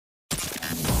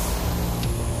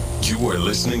You are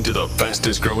listening to the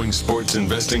fastest growing sports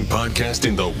investing podcast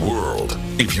in the world.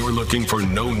 If you're looking for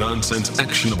no-nonsense,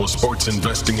 actionable sports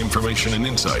investing information and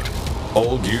insight,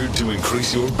 all geared to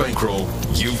increase your bankroll,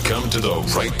 you've come to the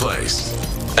right place.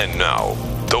 And now,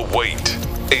 the wait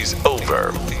is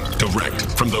over. Direct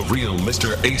from the real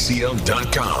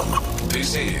MrACL.com,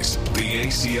 this is the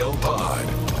ACL Pod,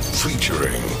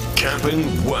 featuring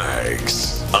Cap'n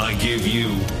Wags. I give you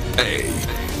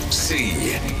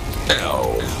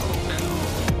ACL.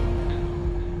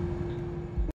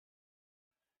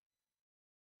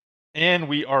 And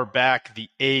we are back, the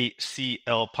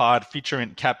ACL Pod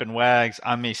featuring Cap'n Wags.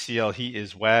 I'm ACL, he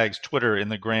is Wags. Twitter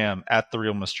and the gram at the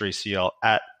real Mr. ACL,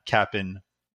 at Cap'n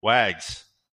Wags.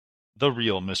 The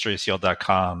real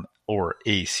MrACL.com or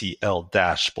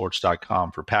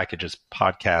ACL-sports.com for packages,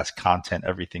 podcast, content.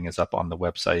 Everything is up on the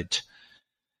website.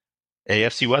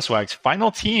 AFC West Wags,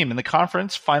 final team in the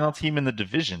conference, final team in the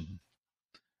division.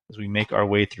 As we make our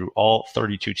way through all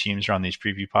 32 teams around these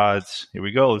preview pods. Here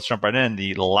we go. Let's jump right in.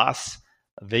 The Las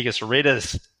Vegas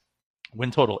Raiders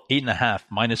win total 8.5,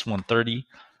 minus 130.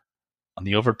 On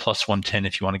the over, plus 110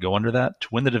 if you want to go under that. To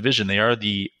win the division, they are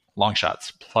the long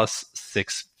shots, plus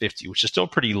 650, which is still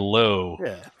pretty low.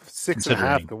 Yeah,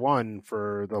 6.5 to 1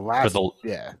 for the last. For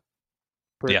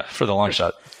the long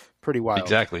shot. Pretty wild.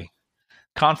 Exactly.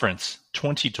 Conference,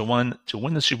 20 to 1 to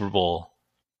win the Super Bowl.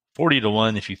 40 to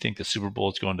 1 if you think the Super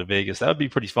Bowl is going to Vegas. That would be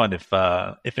pretty fun if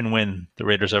and when the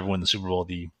Raiders ever win the Super Bowl,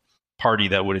 the party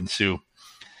that would ensue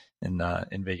in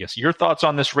Vegas. Your thoughts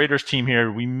on this Raiders team here?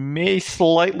 We may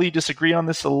slightly disagree on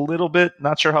this a little bit.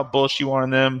 Not sure how bullish you are on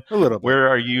them. A little bit. Where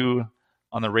are you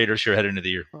on the Raiders here heading into the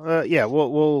year?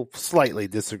 We'll slightly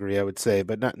disagree, I would say,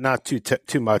 but not too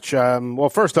much. Well,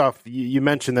 first off, you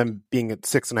mentioned them being at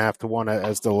 6.5 to 1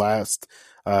 as the last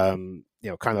kind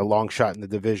of long shot in the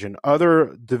division.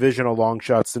 Other divisional long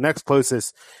shots, the next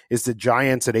closest is the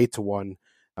Giants at 8 to 1,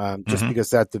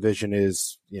 because that division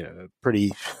is,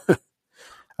 pretty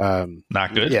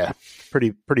not good. Yeah,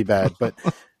 pretty bad. But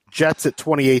Jets at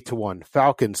 28 to 1,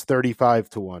 Falcons 35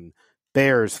 to 1,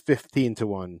 Bears 15 to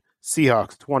 1,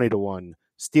 Seahawks 20 to 1,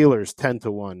 Steelers 10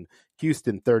 to 1,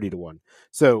 Houston 30 to 1.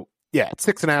 So yeah,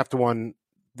 6.5 to 1.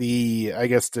 The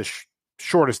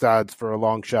shortest odds for a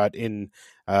long shot in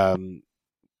the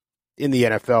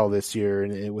NFL this year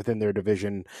and within their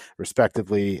division,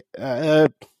 respectively.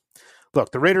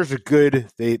 Look, the Raiders are good.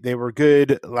 They were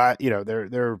good.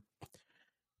 They're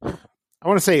I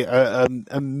want to say a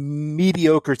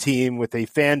mediocre team with a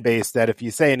fan base that, if you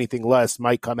say anything less,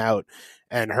 might come out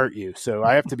and hurt you. So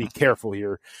I have to be careful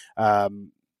here. The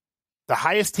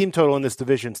highest team total in this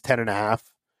division is 10.5,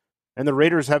 and the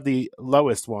Raiders have the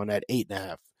lowest one at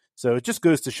 8.5. So it just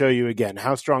goes to show you again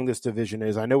how strong this division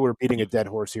is. I know we're beating a dead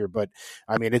horse here, but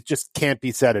I mean, it just can't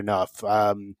be said enough.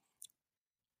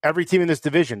 Every team in this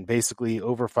division basically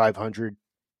over 500.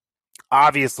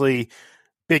 Obviously,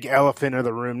 big elephant in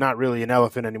the room, not really an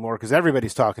elephant anymore because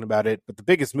everybody's talking about it. But the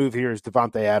biggest move here is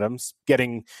Davante Adams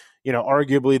getting,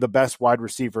 arguably the best wide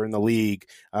receiver in the league.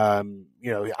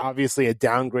 Obviously a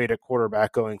downgrade at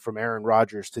quarterback going from Aaron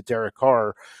Rodgers to Derek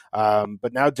Carr.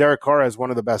 But now Derek Carr has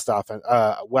one of the best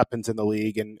weapons in the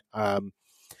league. And,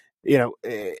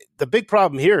 the big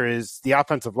problem here is the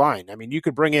offensive line. I mean, you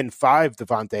could bring in 5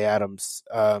 Davante Adams,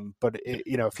 but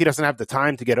if he doesn't have the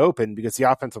time to get open because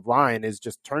the offensive line is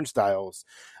just turnstiles,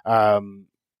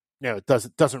 it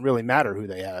doesn't really matter who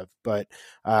they have. But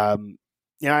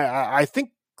I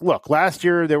think, look, last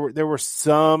year there were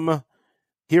some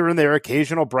here and there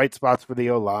occasional bright spots for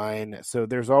the O-line. So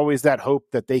there's always that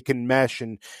hope that they can mesh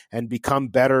and become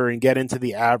better and get into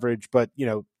the average. But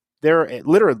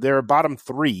they're a bottom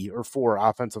 3 or 4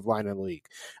 offensive line in the league.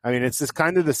 I mean, it's just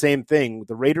kind of the same thing.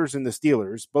 The Raiders and the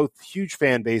Steelers, both huge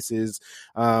fan bases,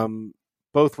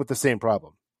 both with the same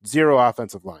problem: 0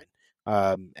 offensive line.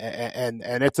 And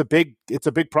it's a big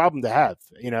problem to have,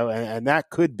 and that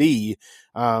could be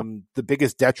the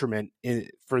biggest detriment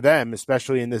for them,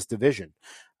 especially in this division.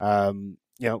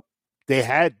 They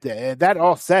had that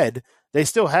all said. They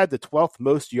still had the 12th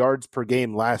most yards per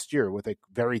game last year with a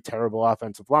very terrible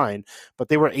offensive line, but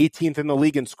they were 18th in the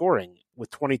league in scoring with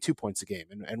 22 points a game.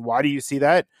 And why do you see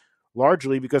that?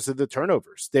 Largely because of the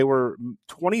turnovers. They were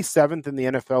 27th in the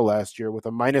NFL last year with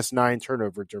a -9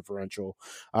 turnover differential.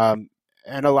 And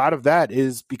a lot of that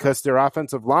is because their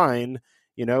offensive line,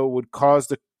 would cause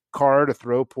the Carr to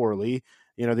throw poorly.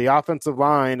 The offensive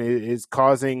line is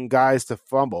causing guys to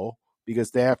fumble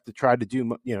because they have to try to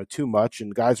do, too much,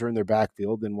 and guys are in their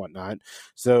backfield and whatnot.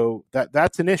 So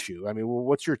that's an issue. I mean,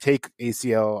 what's your take,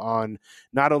 ACL, on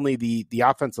not only the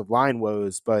offensive line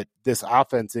woes, but this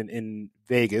offense in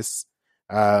Vegas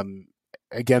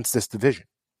against this division?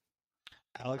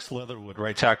 Alex Leatherwood,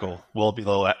 right tackle, well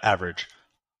below average.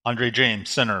 Andre James,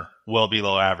 center, well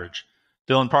below average.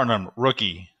 Dylan Parham,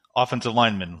 rookie, offensive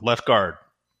lineman, left guard,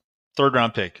 third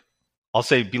round pick. I'll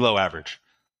say below average.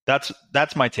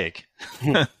 That's my take.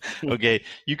 Okay,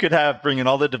 you could bring in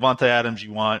all the Devontae Adams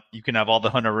you want. You can have all the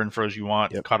Hunter Renfros you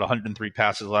want. Yep. Caught 103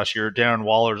 passes last year. Darren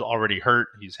Waller's already hurt.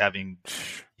 He's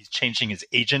changing his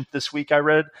agent this week, I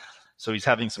read. So he's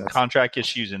having some contract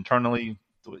issues internally.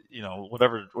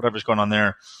 Whatever's going on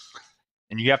there.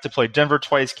 And you have to play Denver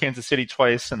twice, Kansas City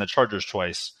twice, and the Chargers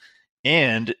twice.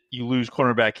 And you lose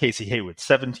cornerback Casey Hayward.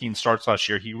 17 starts last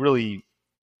year. He really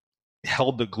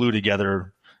held the glue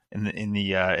together in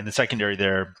the secondary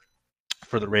there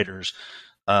for the Raiders.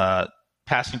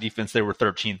 Passing defense, they were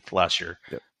 13th last year.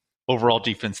 Yep. Overall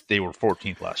defense, they were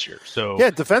 14th last year. So yeah,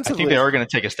 defensively, I think they are going to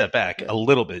take a step back a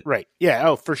little bit. Right. Yeah.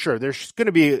 Oh, for sure. There's going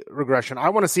to be regression. I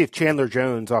want to see if Chandler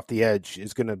Jones off the edge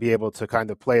is going to be able to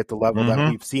kind of play at the level that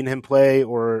we've seen him play,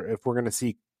 or if we're going to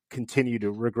see continued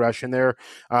regression there.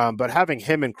 But having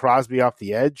him and Crosby off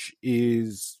the edge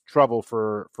is trouble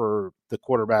for the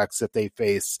quarterbacks that they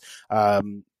face.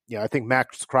 I think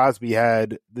Max Crosby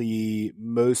had the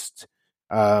most,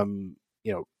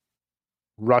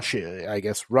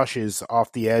 rushes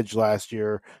off the edge last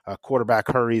year, quarterback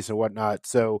hurries and whatnot.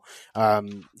 So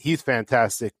he's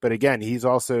fantastic. But again, he's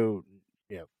also,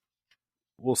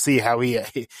 we'll see how he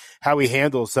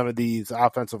handles some of these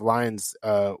offensive lines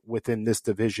within this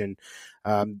division.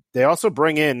 They also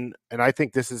bring in, and I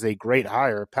think this is a great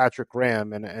hire, Patrick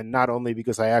Graham, and not only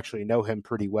because I actually know him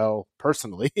pretty well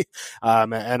personally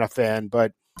and a fan,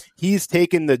 but he's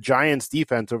taken the Giants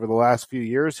defense over the last few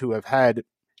years, who have had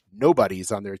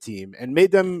nobodies on their team, and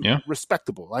made them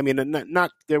respectable. I mean,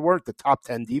 not they weren't the top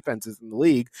 10 defenses in the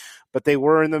league, but they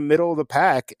were in the middle of the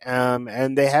pack,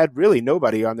 and they had really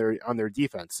nobody on their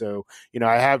defense. So,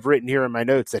 I have written here in my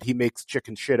notes that he makes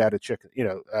chicken salad out of chicken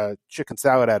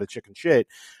shit.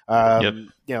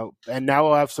 And now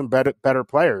we'll have some better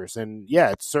players. And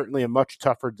yeah, it's certainly a much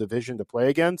tougher division to play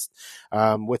against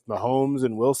with Mahomes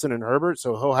and Wilson and Herbert.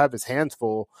 So he'll have his hands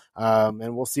full,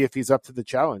 and we'll see if he's up to the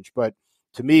challenge. But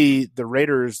to me, the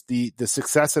Raiders, the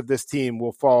success of this team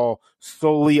will fall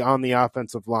solely on the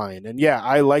offensive line. And yeah,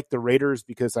 I like the Raiders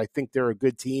because I think they're a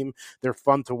good team. They're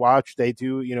fun to watch. They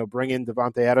do, bring in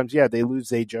Devontae Adams. Yeah, they lose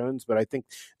Zay Jones, but I think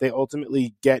they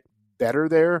ultimately get better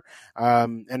there.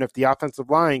 And if the offensive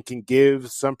line can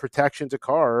give some protection to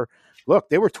Carr, look,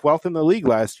 they were 12th in the league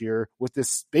last year with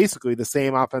this basically the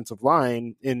same offensive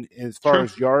line in as far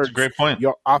as yards, that's a great point.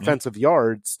 Offensive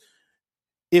yards.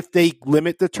 If they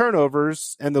limit the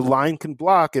turnovers and the line can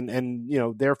block and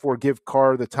therefore give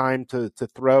Carr the time to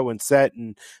throw and set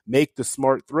and make the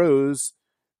smart throws,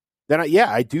 then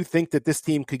I do think that this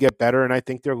team could get better, and I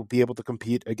think they'll be able to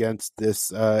compete against this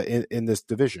in this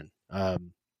division. So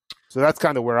that's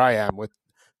kind of where I am with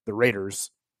the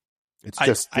Raiders. It's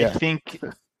just I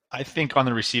think on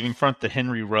the receiving front, the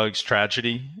Henry Ruggs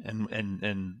tragedy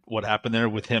and what happened there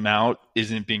with him out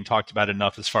isn't being talked about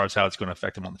enough as far as how it's going to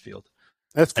affect him on the field.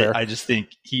 That's fair. I just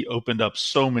think he opened up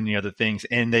so many other things,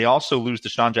 and they also lose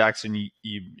Deshaun Jackson.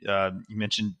 You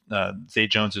mentioned Zay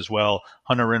Jones as well.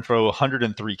 Hunter Renfrow,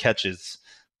 103 catches,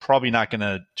 probably not going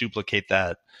to duplicate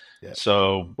that. Yeah.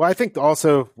 So, I think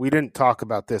also we didn't talk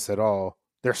about this at all.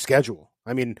 Their schedule.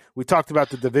 I mean, we talked about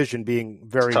the division being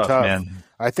very tough. Man.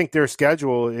 I think their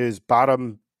schedule is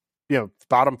bottom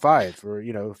 5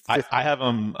 or fifth. I have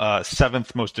them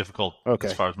seventh most difficult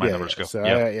as far as my numbers go.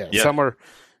 So, somewhere.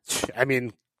 I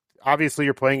mean, obviously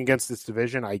you're playing against this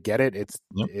division. I get it.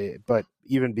 But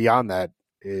even beyond that,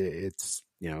 it's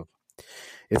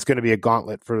it's going to be a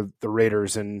gauntlet for the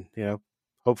Raiders, and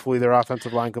hopefully their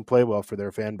offensive line can play well for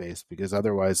their fan base, because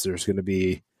otherwise there's going to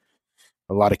be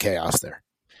a lot of chaos there.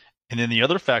 And then the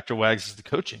other factor, Wags, is the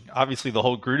coaching. Obviously, the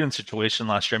whole Gruden situation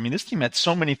last year. I mean, this team had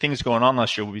so many things going on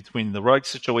last year between the Ruggs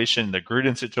situation, the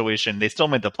Gruden situation. They still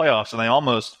made the playoffs, and they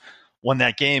almost won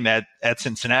that game at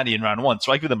Cincinnati in round 1.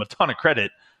 So I give them a ton of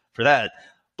credit for that.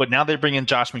 But now they bring in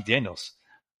Josh McDaniels.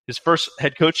 His first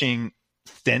head coaching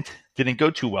stint didn't go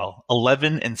too well.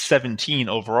 11-17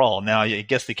 overall. Now, I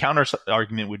guess the counter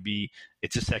argument would be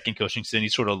it's his second coaching stint. He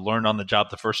sort of learned on the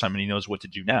job the first time, and he knows what to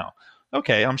do now.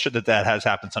 Okay, I'm sure that has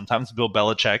happened sometimes. Bill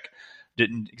Belichick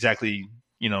didn't exactly,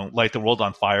 light the world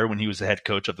on fire when he was the head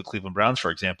coach of the Cleveland Browns, for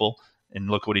example. And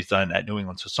look what he's done at New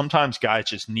England. So sometimes guys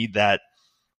just need that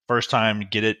first time,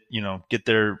 get it, get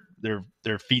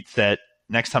their feet set.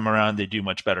 Next time around, they do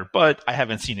much better. But I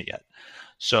haven't seen it yet.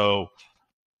 So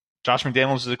Josh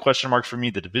McDaniels is a question mark for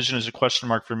me. The division is a question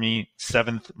mark for me.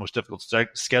 7th most difficult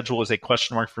schedule is a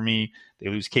question mark for me. They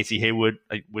lose Casey Hayward,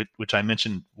 which I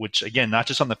mentioned, which, again, not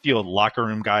just on the field, locker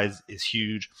room guys is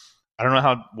huge. I don't know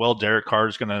how well Derek Carr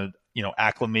is going to,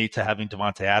 acclimate to having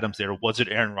Devontae Adams there. Was it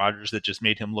Aaron Rodgers that just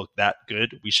made him look that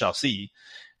good? We shall see.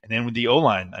 And then with the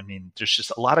O-line, I mean, there's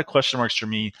just a lot of question marks for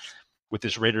me with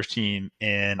this Raiders team,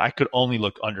 and I could only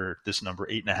look under this number,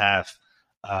 8.5.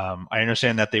 I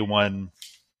understand that they won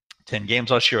 10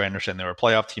 games last year. I understand they were a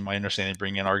playoff team. I understand they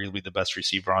bring in arguably the best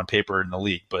receiver on paper in the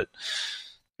league, but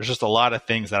there's just a lot of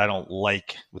things that I don't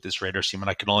like with this Raiders team, and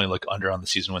I can only look under on the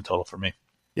season win total for me.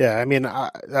 Yeah, I mean, I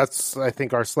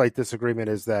think our slight disagreement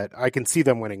is that I can see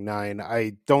them winning 9.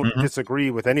 I don't disagree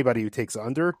with anybody who takes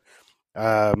under,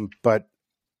 but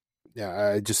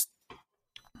yeah,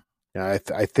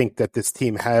 I think that this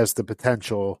team has the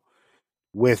potential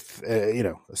with,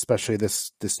 especially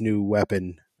this new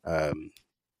weapon, Mr.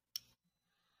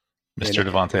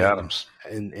 Devontae Adams.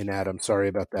 In Adams, sorry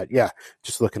about that. Yeah,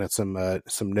 just looking at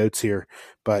some notes here,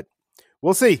 but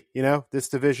we'll see. This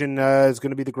division is going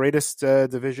to be the greatest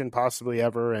division possibly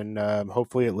ever, and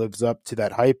hopefully it lives up to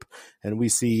that hype, and we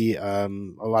see a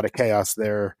lot of chaos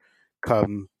there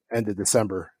come end of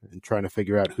December and trying to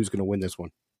figure out who's going to win this one.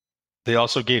 They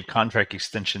also gave contract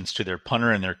extensions to their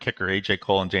punter and their kicker, AJ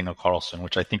Cole and Daniel Carlson,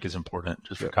 which I think is important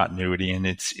just for continuity. And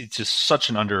it's just such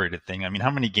an underrated thing. I mean,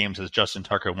 how many games has Justin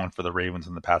Tucker won for the Ravens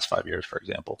in the past 5 years, for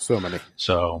example? So many.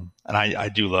 So, and I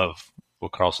do love Will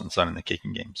Carlson's son in the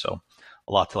kicking game. So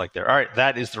a lot to like there. All right,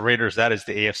 that is the Raiders. That is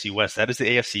the AFC West. That is the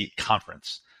AFC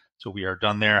Conference. So we are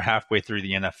done there, halfway through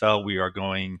the NFL. We are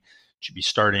going to be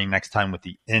starting next time with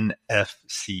the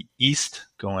NFC East,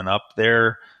 going up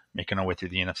there, making our way through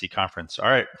the NFC Conference. All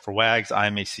right, for Wags,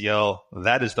 I'm ACL.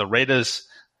 That is the Raiders.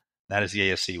 That is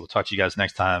the AFC. We'll talk to you guys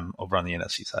next time over on the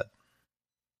NFC side.